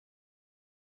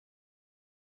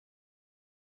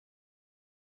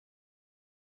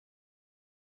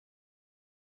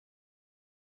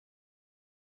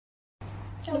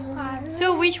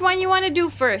So which one you want to do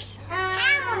first?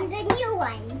 The new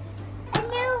one. A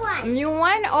new one. New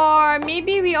one, or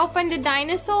maybe we open the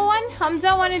dinosaur one?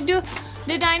 Hamza want to do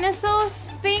the dinosaurs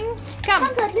thing? Come.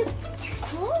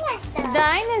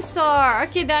 Dinosaur.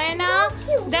 Okay, Dayana,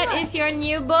 that is your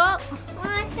new book.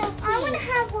 So I want to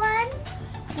have one.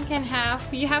 You can have.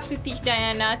 You have to teach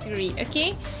Dayana to read.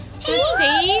 Okay. So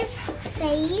Save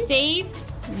save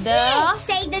the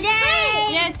day.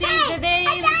 Yeah, save the day.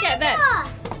 Look at that.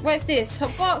 What's this? A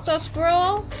fox or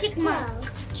squirrel?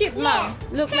 Chipmunk. Chipmunk.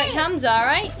 Look like Hamza,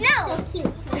 right? No. So cute.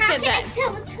 Look at that. It's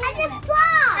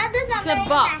It's a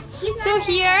box. So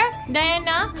here,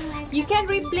 Dayana, you can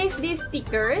replace these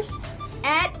stickers.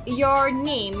 Add your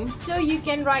name. So you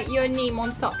can write your name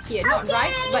on top here. Not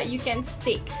write, but you can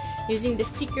stick using the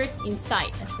stickers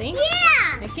inside, I think.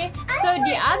 Yeah. Okay. So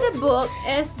the other book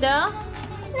is the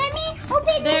Let me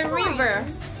open this river.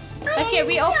 one. Okay,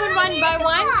 we open one by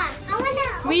one.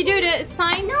 We do the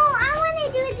sign. No, I want to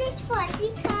do this first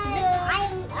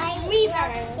because I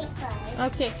river.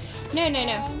 Okay. No.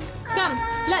 Come,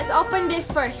 let's open this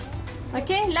first.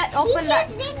 Okay, let's open that.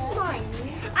 This one.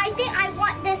 I think I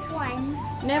want this one.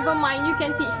 Never mind, you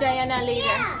can teach Dayana later.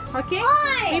 Yeah. Okay?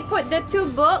 Why? We put the two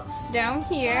books down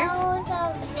here.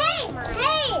 Hey!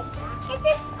 It's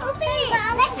just open.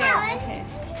 Let's have it. Okay.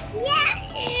 Yeah.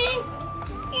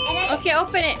 Okay,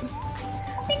 open it.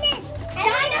 Open it.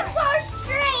 Dinosaur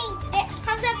strength.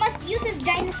 Hamza must use his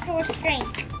dinosaur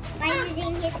strength by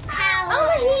using his power.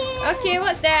 Over here. Okay,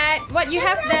 what's that? What you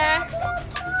have there?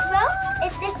 Well,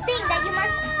 it's this thing that you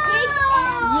must dig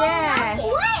and... Yes.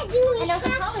 What do we have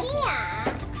here?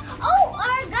 Oh,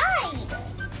 our guide.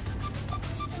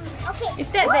 Okay. Is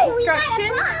that the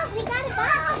instruction? We got a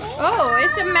box. Oh,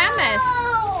 it's a mammoth.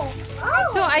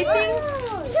 Oh, So I think...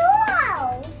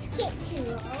 Tools. Kit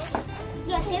tools.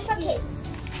 Yes, they're for kids.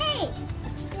 Hey,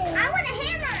 I want a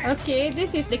hammer. Okay,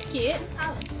 this is the kit.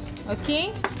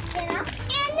 Okay.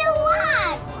 And the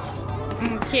what?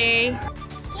 Okay. And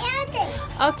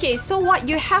Okay, so what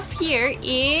you have here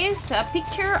is a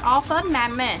picture of a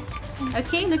mammoth.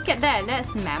 Okay, look at that.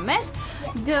 That's mammoth.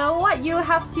 What you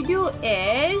have to do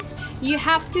is you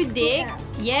have to dig.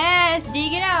 Yes,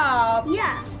 dig it up.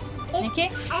 yeah. Okay.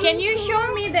 Can you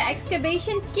show me the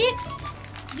excavation kit?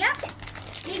 Yep.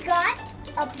 We got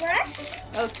a brush.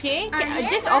 Okay. A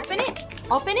Just hammer. open it.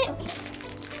 Open it.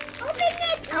 Open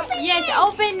it. Open Yes, it.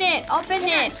 open it. Open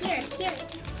it. Here.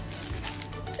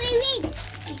 Wait.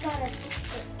 We got a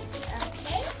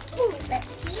okay. Ooh,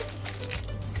 let's see.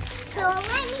 So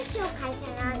let me show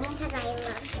Qaisara because I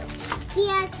love him. He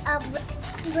has a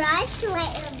brush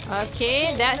Okay,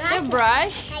 that's the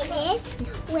brush. like this.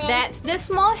 That's the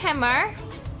small hammer.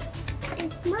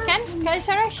 Can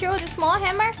Qaisara show the small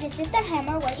hammer? This is the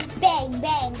hammer where you bang,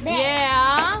 bang, bang.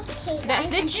 Yeah. Okay, That's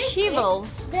the and this is shovel.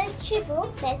 The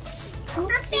shovel that's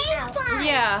out.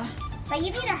 Yeah. But you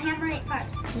need to hammer it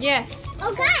first. Yes.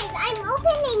 Oh guys, I'm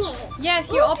opening it. Yes,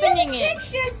 you're opening it.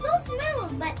 It's so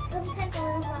smooth, but sometimes a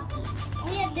little rocky.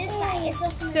 We have this side. It's so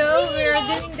smooth. So we're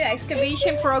doing the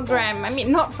excavation program. I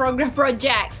mean, not program,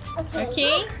 project.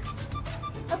 Okay.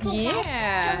 Okay.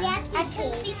 Yeah. Guys, so I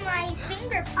can see my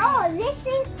fingerprint. Oh, this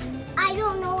is. I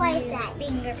don't know what is that.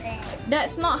 Fingerprint.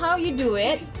 That's not how you do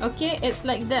it. Okay, it's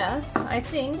like this. I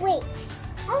think. Wait.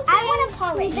 I want to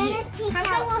polish. No.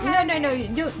 You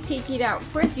don't take it out.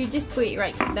 First, you just put it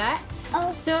right like that.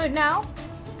 Oh. So now,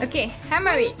 okay,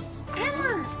 hammer it.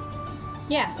 Hammer.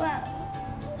 Yeah. Wow.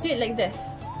 Do it like this.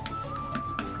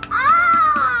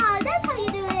 Ah, that's how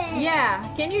you do it. Yeah.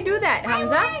 Can you do that,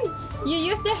 Hamza? I won. You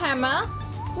use the hammer.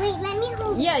 Wait, let me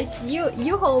hold. Yes,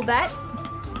 you hold that.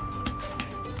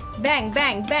 Bang,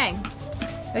 bang, bang.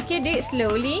 Okay, do it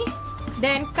slowly.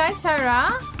 Then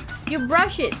Qaisara, you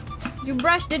brush it. You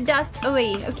brush the dust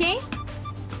away, okay?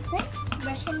 Wait,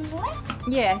 brushing away.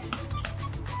 Yes.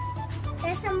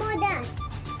 There's some more dust.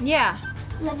 Yeah.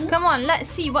 Let me Come on, let's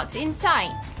see what's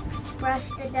inside. brush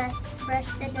the dust. Brush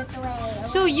the dust away.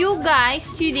 So you guys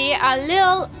today are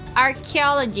little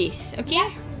archaeologists, okay?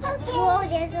 Okay. Whoa,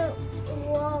 there's a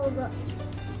whoa. Look.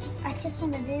 I just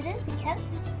want to do this because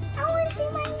I want to see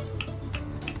my.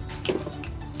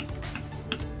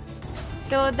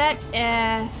 So that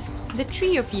is the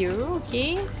three of you,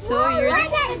 okay? So Whoa, you're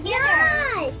look at that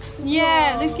dust.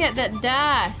 yeah, Whoa. look at that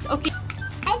dust. Okay,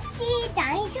 I see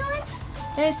dinosaurs.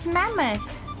 it's mammoth.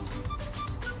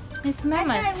 It's I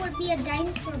mammoth. thought it would be a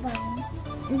dinosaur bone.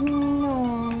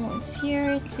 No, it's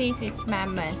here. It says it's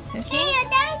mammoth. Okay. Hey, a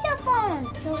dinosaur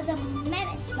bone. So it's a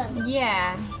mammoth bone.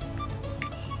 Yeah.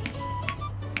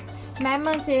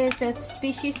 Mammoth is a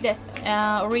species that's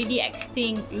already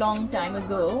extinct long time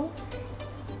ago.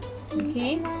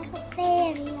 Okay. It's like a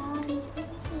fairy.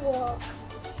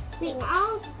 Wait,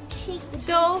 I'll take the...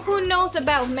 So who knows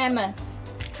about mammoth?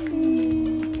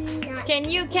 Not Can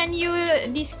you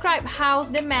describe how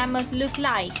the mammoth look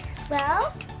like?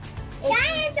 well.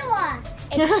 Dinosaur.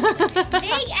 It's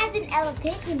big as an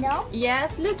elephant, you know.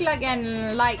 Yes, look like an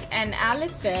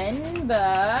elephant,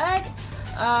 but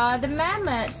the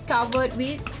mammoth's covered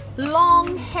with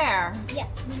long hair. Yeah,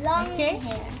 long Okay.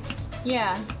 hair.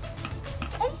 Yeah.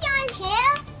 It's long hair.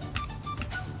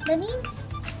 I mean,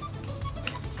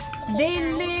 They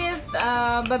lived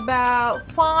about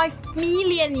 5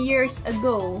 million years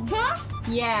ago. huh?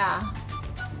 Yeah.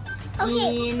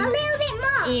 Okay, In a little bit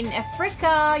more. in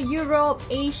Africa, Europe,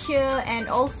 Asia, and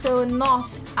also North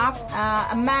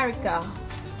America.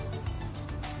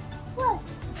 Whoa.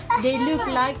 They look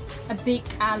like a big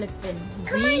elephant.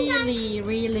 Come on, guys. Really,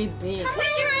 really big. Come on,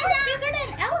 Hamza. Bigger than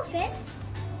elephants.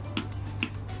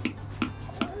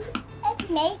 Let's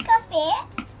make a big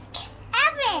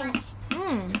elephant.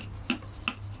 Mm.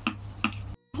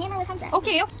 Hammer with Hamza.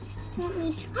 Okay. Let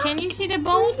me try. Can you see the We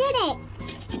bone? did it.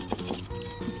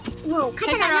 Whoa,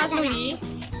 Qaisara, slowly.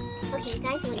 Okay,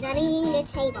 guys, we're digging the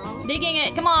table. Digging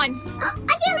it. Come on.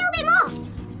 I see a little bit more.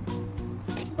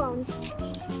 Bones.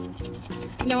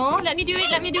 No, let me do it.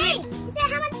 Let me do Hey, it. is that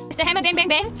how much? Is the hammer bang bang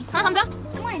bang? Huh, Hamza?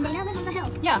 Come on, Dana, let Hamza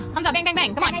help. Yeah, Hamza bang bang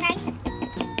bang. Come on.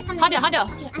 Harder, Harder.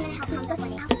 Okay, I'm gonna help Hamza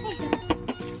with it.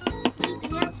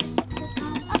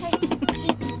 Okay.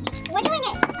 We're doing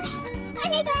it. I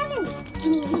made the oven. I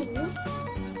mean me.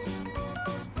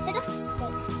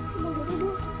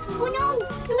 Oh no!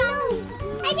 Oh no!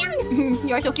 I found it!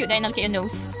 You are so cute. Then look at your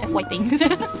nose. That's white thing. It's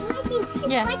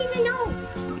Yeah. right in the nose.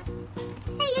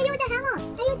 Hey, you use the hammer.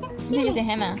 You use the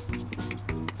hammer.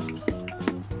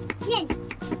 Yes.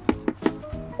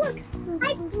 Look.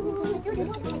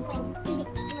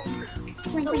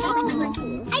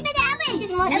 I bet the oven.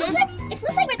 It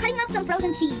looks like we're cutting up some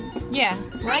frozen cheese. Yeah.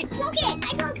 Right. Look it.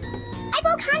 I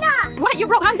broke Hannah. What? You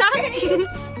broke Hamza?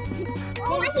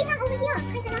 Oh, I see some over here.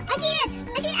 I see it.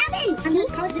 I see oven. I'm going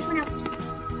to polish this one out.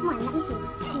 Come on, let me see.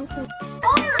 Oh,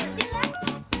 I want to do that.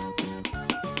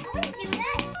 I want to do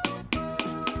that.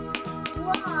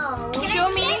 Whoa. Show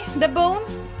me the bone.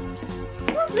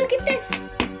 Look at this.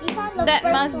 You found the That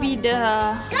first must be one. the.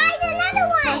 Guys, another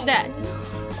one. What's that?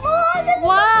 Oh, this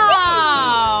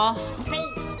Wow. is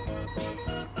great.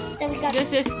 So we got.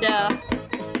 This is the.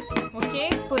 Okay,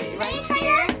 put it right Try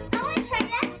here. that. I want to try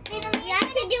that. You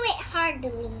have to do it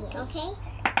hardly, okay?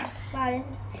 Wow, this is.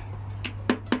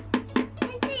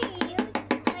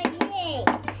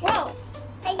 Whoa!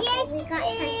 Yes, we got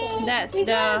something. That's We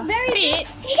the got very feet.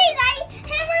 Because I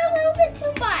hammered a little bit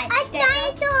too much. A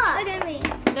dinosaur. Look at me.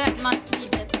 That must be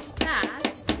the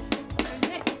task. Or is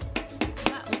it?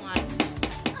 That one.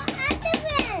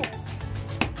 Octopus.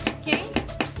 Okay.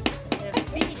 The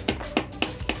feet.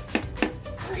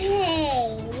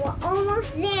 Okay, we're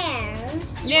almost there.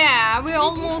 Yeah, we're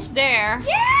almost there.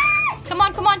 Yes. Come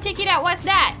on, take it out. What's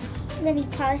that? Let me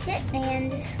polish it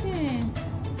and.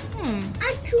 A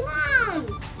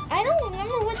drum. I don't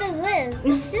remember what this is.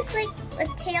 Is this like a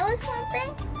tail or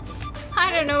something?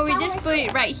 I don't know. We just put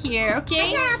it right here.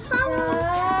 Okay. Yeah,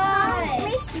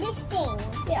 polish this thing.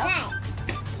 Yeah. That.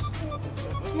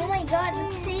 Oh my god,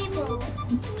 the table.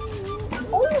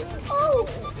 Oh.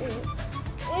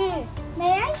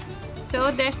 May I? So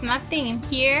there's nothing in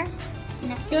here.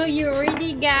 So you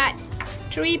already got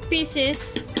 3 pieces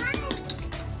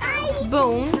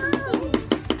bone.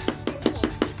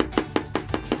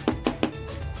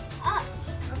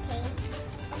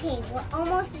 Okay, we're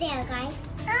almost there, guys.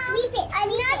 Sweep it.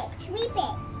 Sweep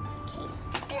it.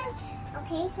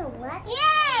 Okay, so what?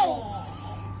 Yay!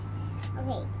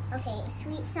 Okay,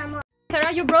 sweep some more.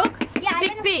 Sarah, you broke? Yeah,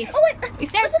 Big piece. Oh wait,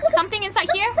 Is there something inside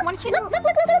here? Want to check? look.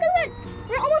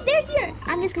 We're almost there here.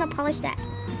 I'm just gonna polish that.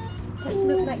 Does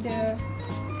look like the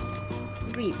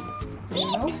rib.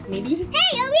 Rib? No, maybe.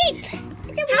 Hey, a rib!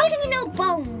 How can you know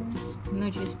bones? No,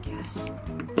 just guess.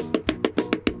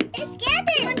 It's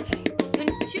gathered!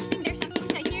 Don't you think there's something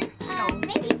inside here? No.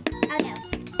 Maybe. Oh no.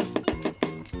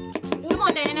 Come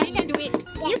on, Dayana, you can do it.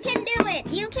 You can do it.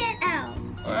 You can. Oh.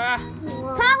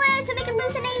 Whoa. Polish to make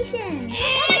hallucinations.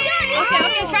 Oh my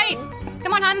god. Okay, try it.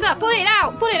 Come on, Hamza, pull it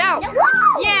out.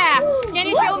 Whoa! Yeah. Can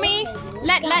you show me?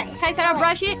 Let Qaisara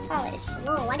brush it. Polish.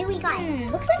 Whoa, what do we got?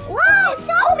 Looks like. Whoa,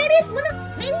 so Oh, maybe it's one of.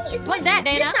 Maybe it's What's that,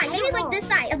 this Dayana? side. Maybe it's like this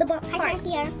side of the part. I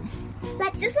here.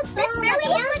 Let's just look. Let's Let's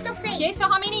really look like the face. Okay, so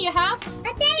how many you have?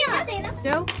 A tail!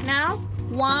 So now,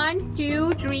 1,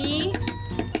 2, 3.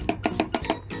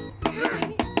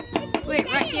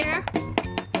 Wait, right here.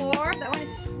 4. That one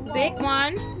is big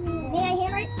one. May I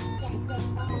hammer it? Yes,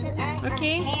 wait.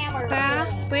 Okay. Hammer.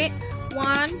 Wait.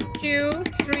 1, 2,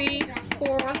 3,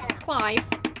 4, 5.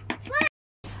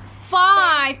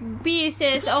 5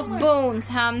 pieces of bones,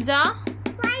 Hamza.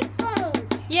 5 bones.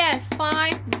 Yes,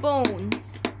 5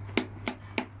 bones.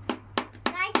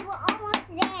 Guys, we're almost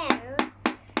there.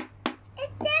 It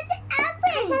doesn't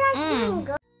happen. Doing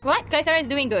good. What? Qaisara is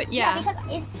doing good. Yeah. Because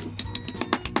it's.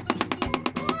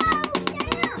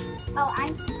 Whoa, Oh,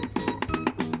 I'm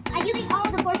using all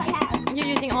the force I have. You're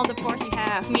using all the force you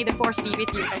have. May the force be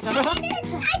with you, Qaisara. I did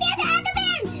the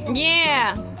elephant.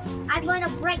 Yeah. I'm going to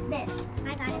break this.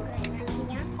 I got it right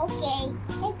here. Okay.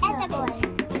 It's elephant.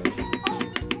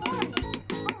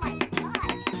 Oh my god.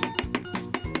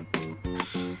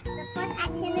 The first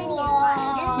activity is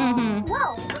fun.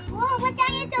 Whoa! Whoa! What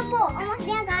dinosaur boat? Almost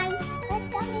there, guys. What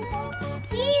dinosaur?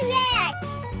 T-Rex.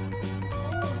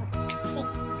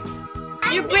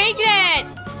 You break it.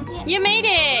 You made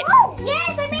it. Oh,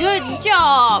 yes, I made Good it.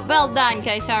 job. Well done,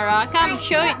 Qaisara. Come, Guys,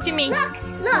 show look, it to me. Look,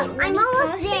 I'm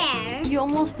almost there. You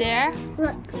almost there?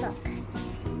 Look.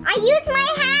 I used my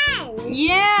hand.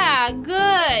 Yeah,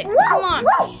 good. Whoa, Come on.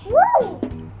 Whoa.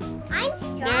 I'm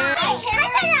strong. There.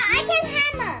 Qaisara, I can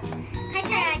hammer.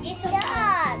 Qaisara, you're so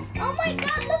good. Oh my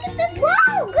god, look at this.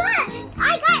 Whoa, good.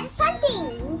 I got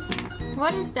something.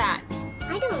 What is that?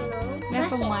 I don't know. Never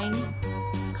Brush it. mind.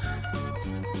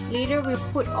 Later we'll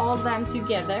put all them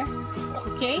together.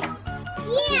 Okay?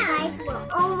 Yeah. Guys, we're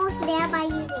almost there by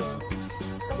using it.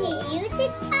 Okay, use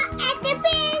it at the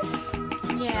bench.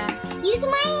 Yeah. Using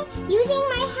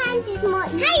my hands is more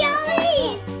easy. Hi,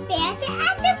 There's the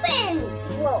elephants.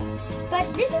 Whoa. But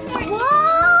this is more.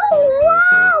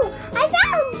 Whoa! I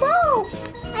found both.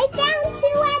 I found 2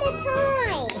 at a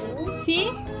time. See?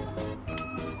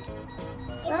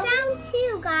 I found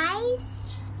 2, guys.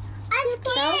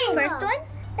 The first one?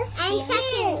 And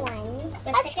second one.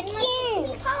 The second one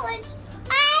is polished.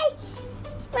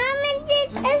 Mama did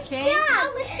a Okay.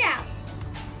 strap.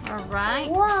 Alright.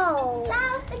 Whoa.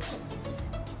 Solve the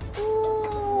case.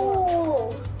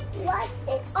 Ooh. What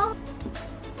is... Oh.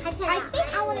 I think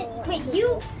I want to. Wait,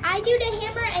 I do the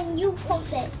hammer and you poke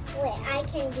this. Wait, I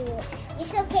can do it.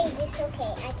 It's okay.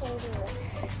 I can do it.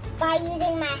 By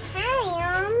using my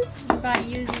hands. By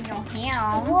using your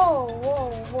hand. Whoa.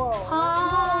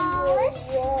 Polish.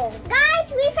 Whoa. Guys,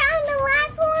 we found the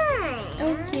last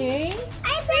one. Okay. I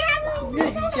found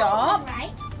Good job.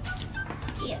 Right?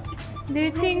 Do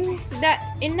you think that's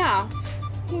enough?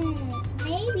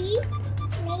 Maybe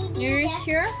You're that's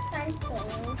sure?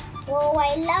 something. Whoa,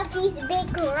 I love these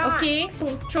big rocks. Okay, so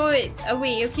throw it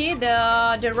away, okay?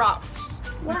 The rocks.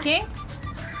 Why? Okay?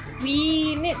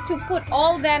 We need to put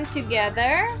all them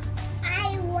together.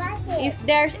 I was it. If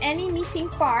there's any missing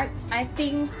parts, I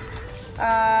think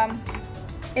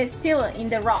it's still in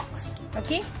the rocks.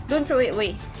 Okay? Don't throw it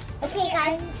away. Okay,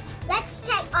 guys, let's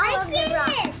check all of the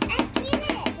rocks. I finished.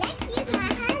 Let's use my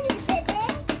hands, baby.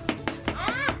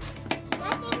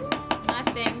 Nothing.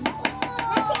 Nothing.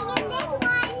 Nothing in this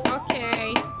one.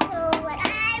 Okay. So what?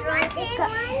 I want this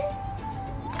one.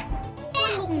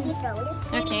 One needs to be filled.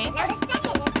 Okay. Now the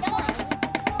second is done.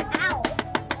 Ow.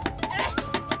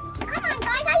 Come on,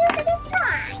 guys, I used to be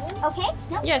strong. Okay.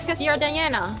 Nope. Yes, because you're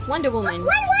Dayana, Wonder Woman. One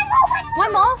more.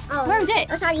 One more? Oh. Where is it?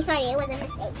 Oh, sorry, it was a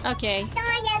mistake. Okay.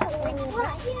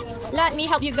 Guys, Let me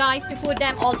help you guys to put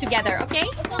them all together, okay?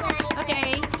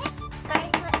 Okay.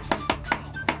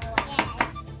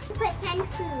 Pretend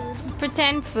food.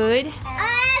 Pretend food.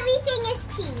 Everything is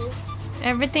cheese.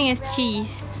 Everything is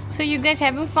cheese. So you guys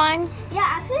having fun? Yeah,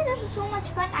 actually, this is so much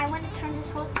fun. I want to turn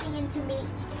this whole thing into meat.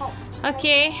 Oh.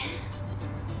 Okay.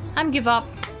 I'm give up.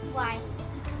 Why?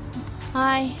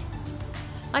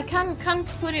 I can't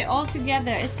put it all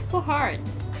together. It's super hard.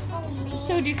 It's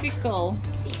so difficult.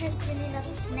 Because you need to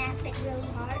snap it really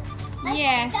hard.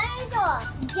 Yes. Dinosaur.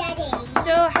 Daddy.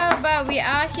 So how about we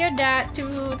ask your dad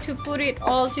to put it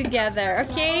all together,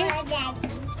 okay? Daddy.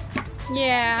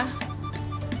 Yeah.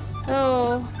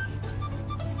 Oh.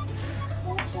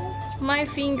 My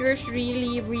fingers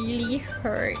really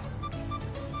hurt.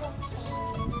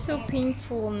 So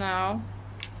painful now.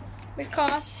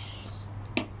 Because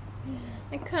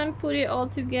I can't put it all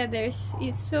together.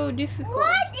 It's so difficult.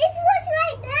 What? It looks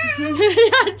like that.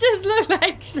 Yeah, it just look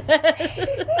like that. It's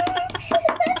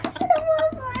so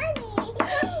funny.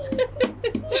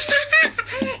 It's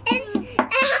funny. It's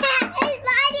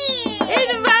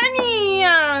funny.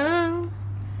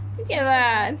 Look at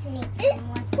that.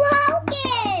 It's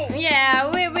broken. Yeah,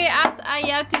 we ask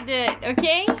Aya to do it,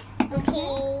 okay?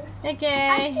 Okay. Okay.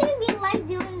 Actually, we like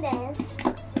doing this.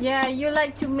 Yeah, you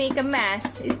like to make a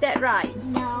mess. Is that right?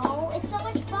 No, it's so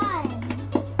much fun.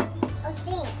 Oh,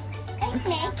 thanks. Thanks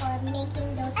for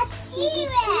making those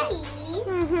T-Rex.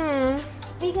 Mm-hmm.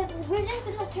 Because we're just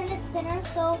gonna turn it thinner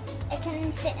so it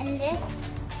can fit in this.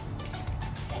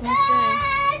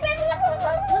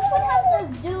 Look what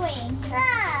Hamza's doing.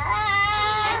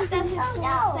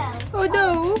 Oh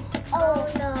no. Oh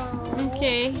no.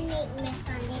 Okay. You make mess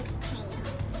on this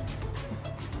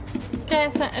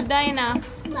paint. Okay, Diana,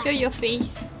 show your face.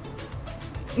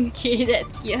 Okay,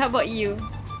 that's cute. How about you?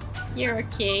 You're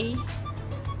okay.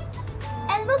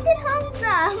 And look at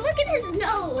Hamza. Look at his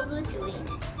nose. We're doing it.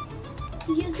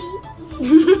 Do you see?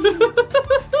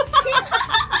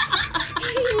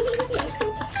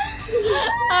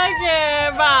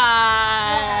 Okay, bye.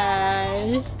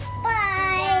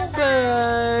 Bye.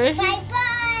 Bye. Bye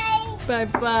bye. Bye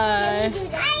bye. Can we do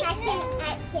the second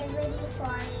activity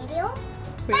for video?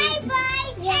 Wait. Bye bye.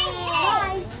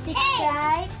 Yay.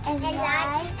 Subscribe and And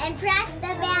like and press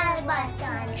the bell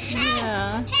button.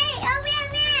 Yeah. Hey, wear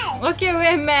mask. Okay,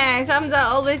 wear masks. Hamza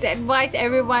always advise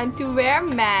everyone to wear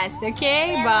masks.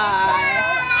 Okay, bye.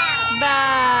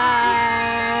 Bye.